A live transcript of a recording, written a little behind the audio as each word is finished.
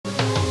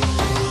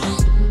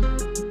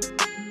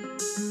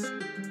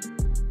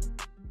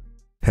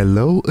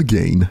Hello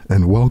again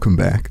and welcome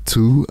back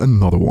to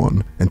another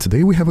one. And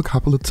today we have a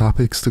couple of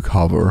topics to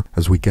cover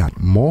as we got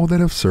more that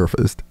have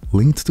surfaced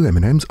linked to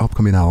Eminem's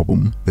upcoming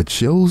album that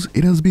shows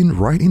it has been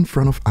right in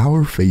front of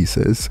our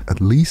faces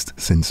at least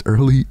since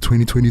early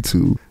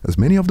 2022, as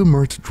many of the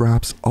merch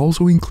drops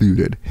also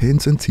included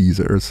hints and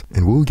teasers,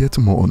 and we'll get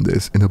to more on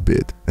this in a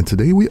bit. And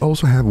today we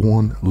also have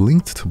one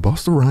linked to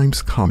Busta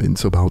Rhymes'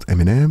 comments about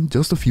Eminem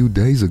just a few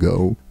days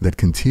ago that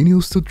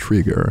continues to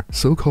trigger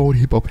so-called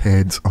hip-hop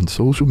heads on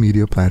social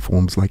media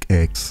platforms like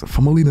X,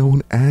 formerly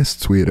known as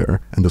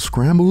Twitter, and the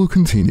scramble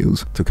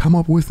continues to come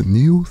up with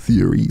new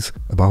theories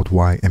about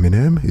why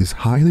Eminem is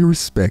highly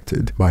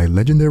respected by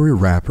legendary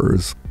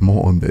rappers.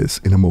 More on this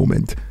in a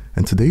moment.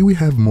 And today we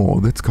have more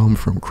that's come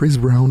from Chris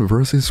Brown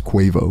versus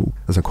Quavo,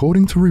 as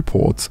according to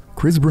reports,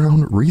 Chris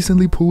Brown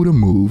recently pulled a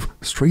move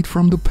straight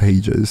from the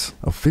pages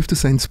of 50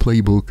 Cent's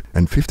playbook,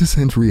 and 50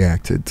 Cent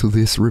reacted to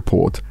this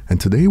report.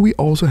 And today we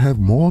also have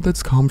more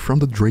that's come from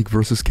the Drake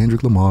versus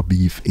Kendrick Lamar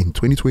beef in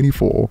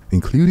 2024,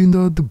 including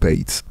the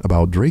debates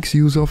about Drake's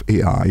use of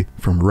AI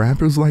from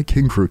rappers like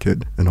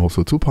Kxng and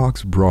also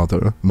Tupac's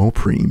brother Mo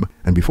Preem.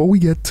 And before we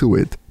get to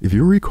it, if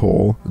you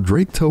recall,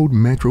 Drake told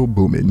Metro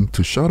Boomin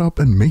to shut up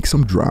and make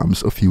some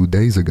drums a few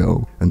days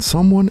ago, and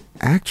someone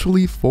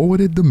actually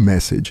forwarded the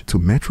message to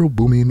Metro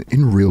Boomin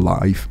in real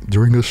life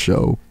during a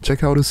show.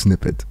 Check out a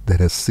snippet that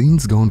has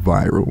since gone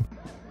viral.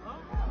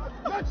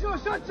 Shut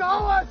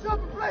your ass up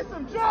and play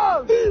some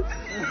drums!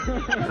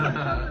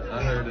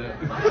 I heard it.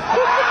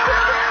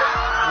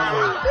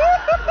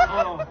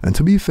 And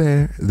to be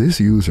fair, this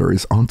user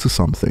is onto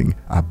something.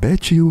 I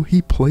bet you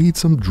he played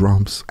some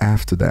drums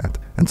after that.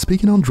 And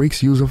speaking on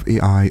Drake's use of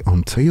AI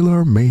on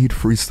tailor-made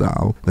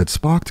freestyle that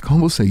sparked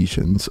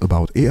conversations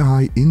about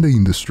AI in the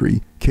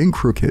industry,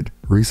 Kxng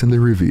recently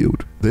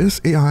revealed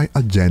this AI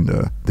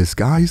agenda,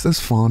 disguised as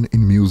fun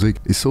in music,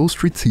 is so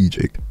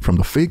strategic, from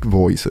the fake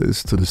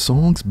voices to the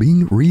songs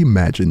being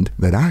reimagined,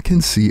 that I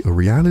can see a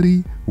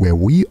reality where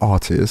we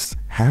artists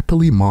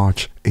happily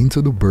march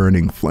into the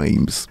burning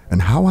flames.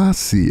 And how I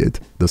see it,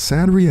 the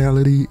sad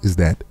reality is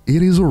that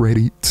it is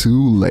already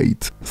too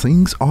late.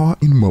 Things are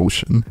in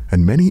motion,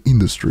 and many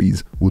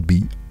industries would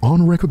be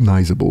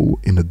unrecognizable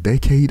in a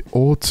decade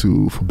or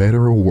two, for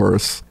better or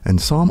worse. And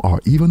some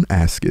are even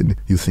asking,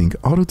 you think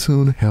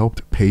autotune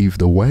helped pave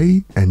the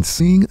way? And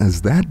seeing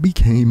as that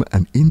became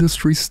an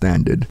industry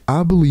standard,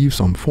 I believe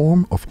some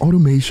form of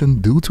automation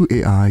due to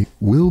AI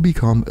will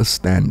become a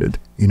standard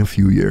in a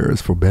few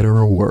years, for better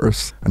or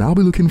worse. And I'll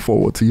be looking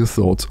forward to your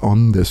thoughts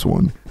on this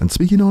one. And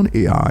speaking on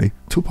AI,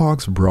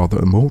 Tupac's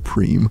brother Mo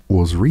Preem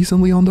was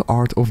recently on the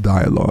Art of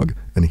Dialogue,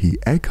 and he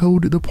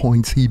echoed the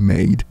points he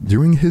made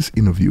during his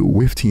interview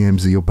with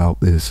TMZ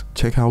about this.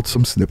 Check out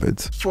some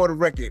snippets. For the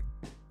record,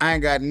 I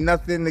ain't got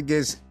nothing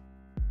against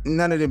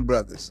none of them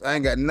brothers. I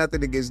ain't got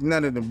nothing against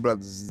none of them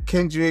brothers.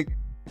 Kendrick,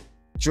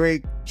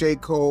 Drake, J.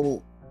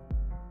 Cole,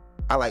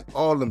 I like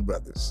all them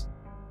brothers.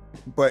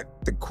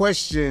 But the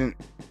question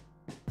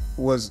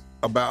was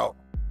about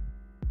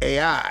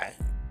AI,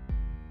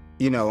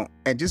 you know,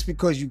 and just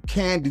because you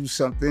can do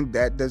something,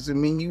 that doesn't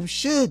mean you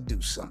should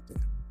do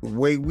something. The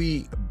way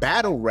we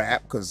battle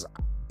rap, because,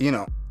 you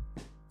know,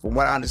 from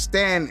what I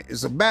understand,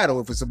 it's a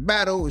battle. If it's a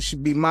battle, it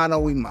should be mano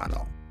y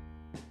mano.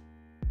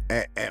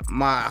 At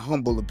my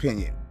humble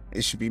opinion,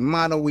 it should be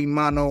mano y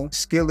mano,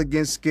 skill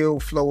against skill,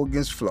 flow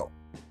against flow.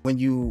 When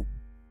you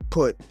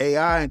put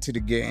AI into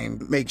the game,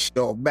 it makes it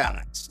all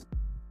balanced.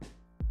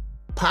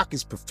 Pac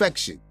is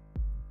perfection.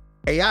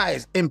 AI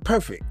is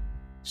imperfect.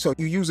 So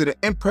you use an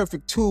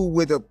imperfect tool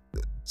with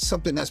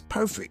something that's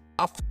perfect.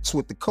 I fucks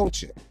with the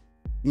culture.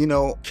 You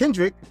know,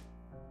 Kendrick,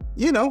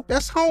 you know,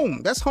 that's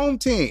home. That's home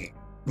team.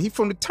 He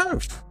from the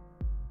turf.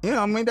 You know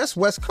what I mean? That's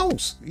West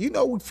Coast. You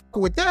know, we fuck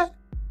with that.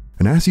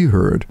 And as you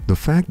heard, the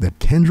fact that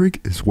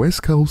Kendrick is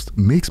West Coast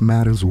makes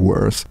matters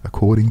worse,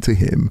 according to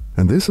him.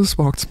 And this has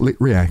sparked split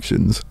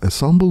reactions, as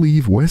some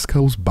believe West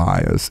Coast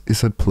bias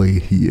is at play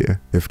here.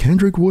 If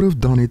Kendrick would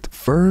have done it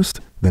first,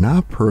 then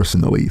I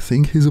personally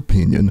think his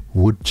opinion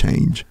would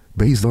change,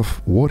 based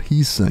off what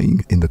he's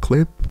saying in the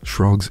clip,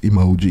 shrugs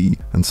emoji.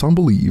 And some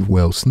believe,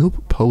 well,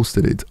 Snoop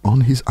posted it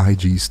on his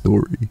IG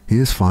story. He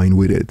is fine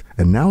with it.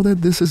 And now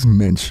that this is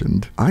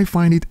mentioned, I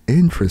find it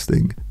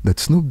interesting that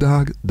Snoop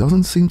Dogg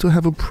doesn't seem to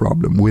have a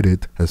problem with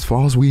it as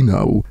far as we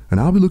know. And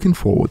I'll be looking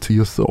forward to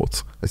your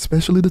thoughts,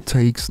 especially the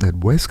takes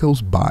that West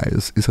Coast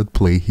bias is at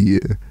play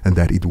here, and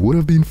that it would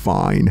have been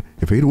fine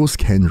if it was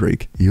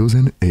Kendrick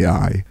using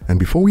AI. And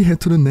before we head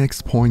to the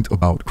next point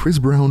about Chris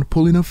Brown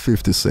pulling a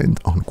 50 Cent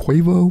on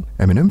Quavo,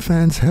 Eminem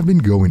fans have been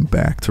going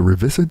back to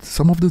revisit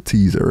some of the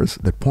teasers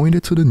that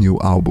pointed to the new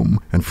album.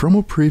 And from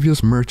a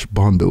previous merch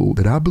bundle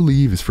that I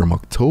believe is from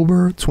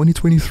October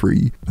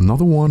 2023,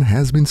 another one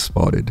has been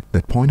spotted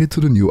that pointed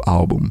to the new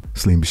album,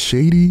 Slim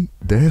Shady,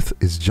 Death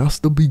is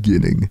Just the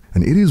Beginning.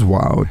 And it is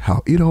wild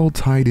how it all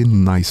tied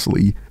in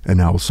nicely, and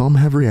now some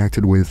have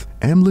reacted with,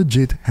 M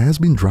Legit has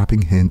been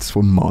dropping hints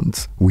for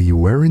months. We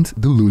weren't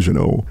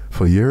delusional.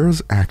 For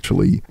years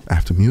actually,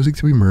 after Music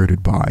to Be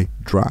Murdered By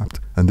dropped.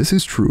 And this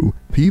is true.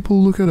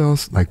 People look at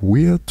us like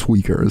we're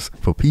tweakers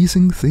for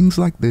piecing things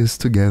like this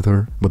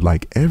together, but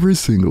like every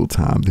single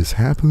time this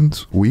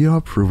happens, we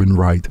are proven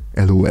right,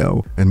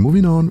 lol. And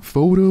moving on,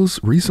 photos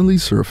recently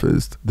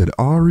surfaced that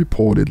are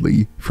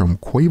reportedly from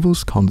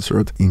Quavo's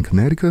concert in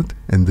Connecticut,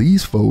 and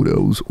these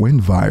photos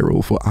went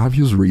viral for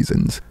obvious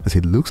reasons, as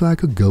it looks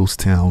like a ghost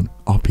town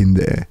up in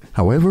there.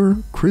 However,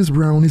 Chris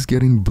Brown is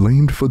getting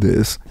blamed for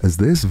this, as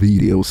this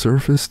video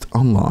surfaced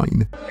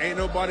online. Ain't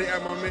nobody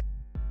at my man.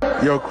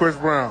 Yo, Chris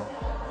Brown,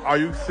 are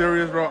you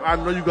serious, bro? I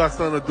know you got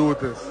something to do with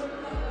this.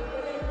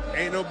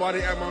 Ain't nobody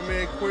at my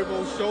man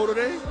Quavo's show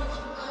today?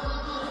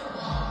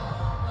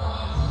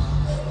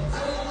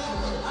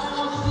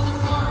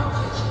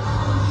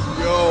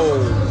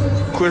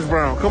 Yo, Chris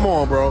Brown, come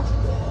on, bro.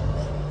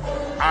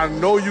 I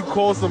know you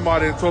called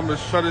somebody and told them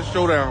to shut his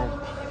show down.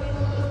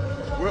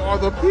 Where are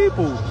the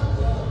people?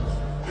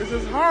 This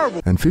is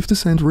horrible. And 50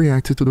 Cent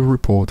reacted to the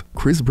report.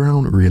 Chris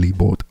Brown really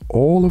bought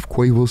all of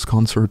Quavo's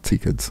concert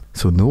tickets,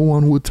 so no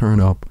one would turn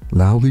up.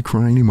 Loudly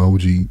crying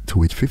emoji, to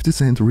which 50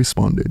 Cent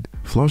responded.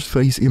 Flushed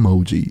face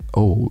emoji,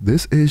 oh,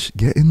 this ish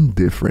getting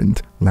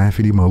different.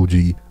 Laughing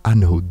emoji, I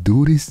know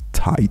dude is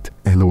tight,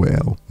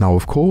 lol. Now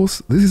of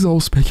course, this is all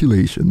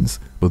speculations,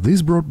 but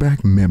this brought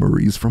back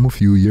memories from a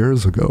few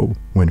years ago,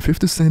 when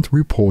 50 Cent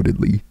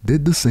reportedly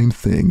did the same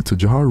thing to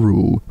Ja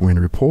Rule, when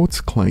reports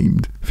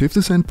claimed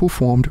 50 Cent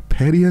performed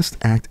pettiest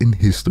act in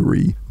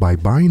history by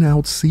buying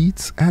out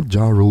seats at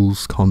Ja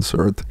Rule's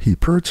concert. He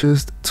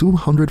purchased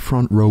 200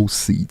 front row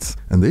seats,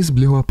 and this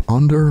blew up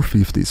under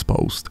 50's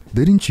post.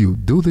 Didn't you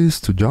do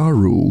this to Ja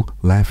Rule?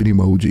 Laughing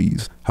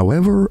emojis.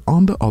 However,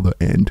 on the other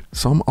end,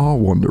 some are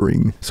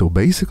wondering, so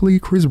basically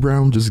Chris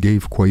Brown just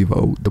gave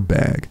Quavo the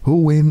bag.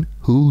 Who win,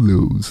 who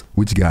lose?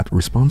 Which got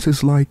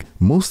responses like,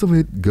 most of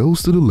it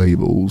goes to the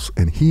labels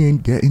and he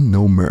ain't getting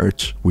no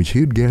merch, which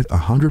he'd get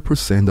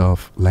 100%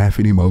 off,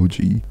 laughing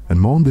emoji.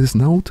 And more on this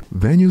note,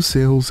 venue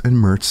sales and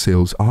merch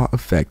sales are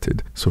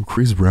affected, so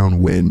Chris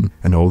Brown win.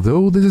 And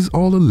although this is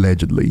all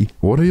allegedly,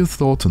 what are your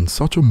thoughts on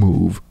such a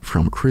move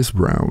from Chris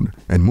Brown?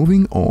 And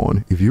moving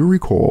on, if you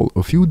recall,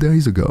 a few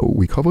days ago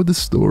we covered the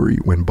story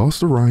when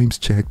Busta Rhymes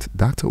checked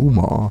Dr.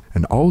 Umar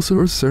and also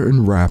a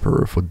certain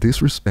rapper for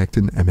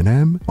disrespecting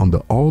Eminem on the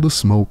All the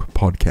Smoke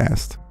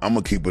podcast. I'm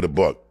gonna keep it a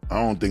buck. I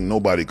don't think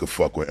nobody could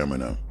fuck with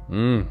Eminem.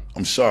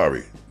 I'm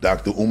sorry,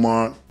 Dr.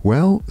 Umar.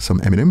 Well,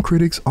 some Eminem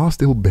critics are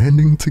still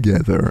banding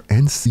together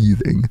and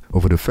seething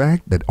over the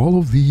fact that all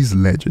of these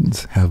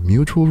legends have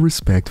mutual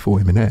respect for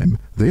Eminem.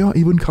 They are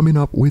even coming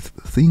up with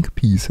think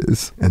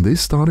pieces, and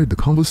this started the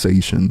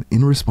conversation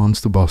in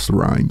response to Busta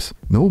Rhymes.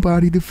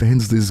 Nobody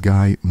defends this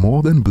guy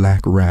more than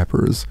black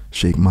rappers.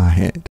 Shake my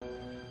head.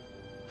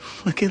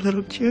 Look at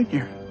little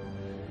Junior.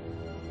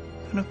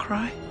 Gonna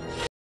cry?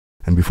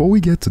 And before we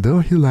get to the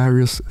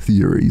hilarious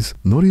theories,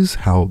 notice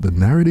how the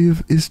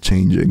narrative is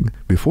changing.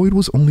 Before it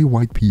was only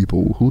white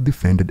people who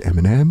defended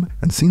Eminem,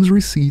 and since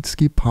receipts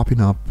keep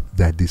popping up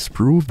that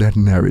disprove that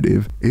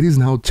narrative, it is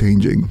now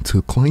changing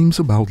to claims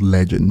about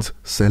legends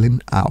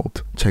selling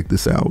out. Check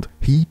this out.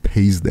 He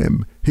pays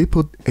them. He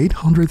put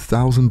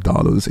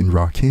 $800,000 in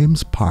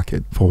Rakim's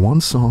pocket for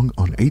one song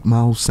on 8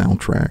 Mile's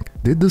soundtrack.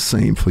 Did the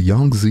same for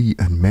Young Z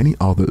and many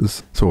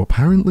others. So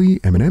apparently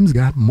Eminem's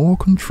got more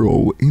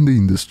control in the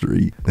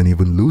industry than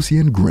even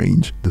Lucien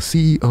Grange, the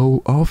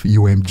CEO of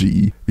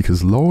UMG,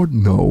 because Lord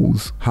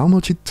knows how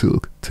much it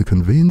took to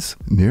convince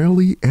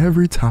nearly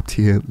every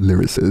top-tier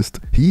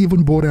lyricist. He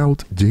even bought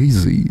out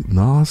Jay-Z,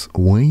 Nas,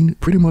 Wayne,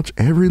 pretty much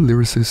every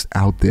lyricist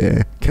out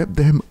there, kept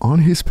them on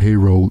his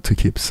payroll to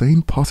keep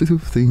saying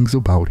positive things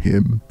about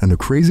him. And the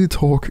crazy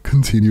talk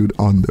continued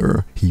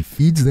under. He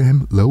feeds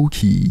them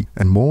low-key,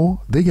 and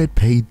more, they get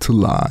paid to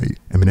lie.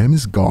 Eminem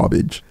is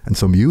garbage, and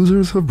some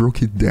users have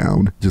broke it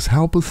down just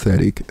how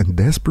pathetic and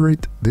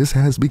desperate this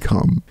has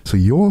become. So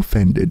you're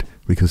offended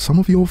because some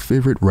of your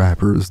favorite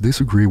rappers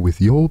disagree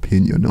with your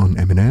opinion on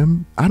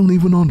Eminem? I don't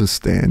even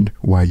understand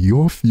why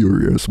you're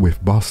furious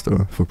with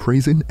Busta for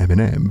praising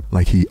Eminem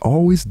like he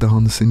always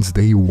done since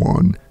day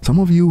one. Some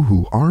of you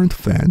who aren't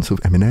fans of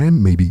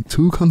Eminem may be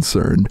too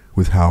concerned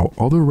with how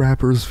other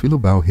rappers feel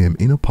about him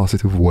in a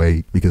positive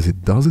way because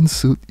it doesn't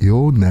suit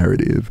your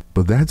narrative,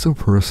 but that's a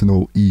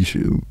personal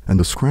issue. And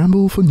the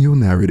scramble for new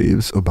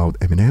narratives about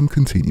Eminem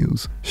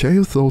continues. Share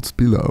your thoughts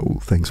below.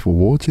 Thanks for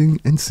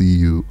watching and see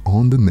you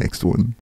on the next one.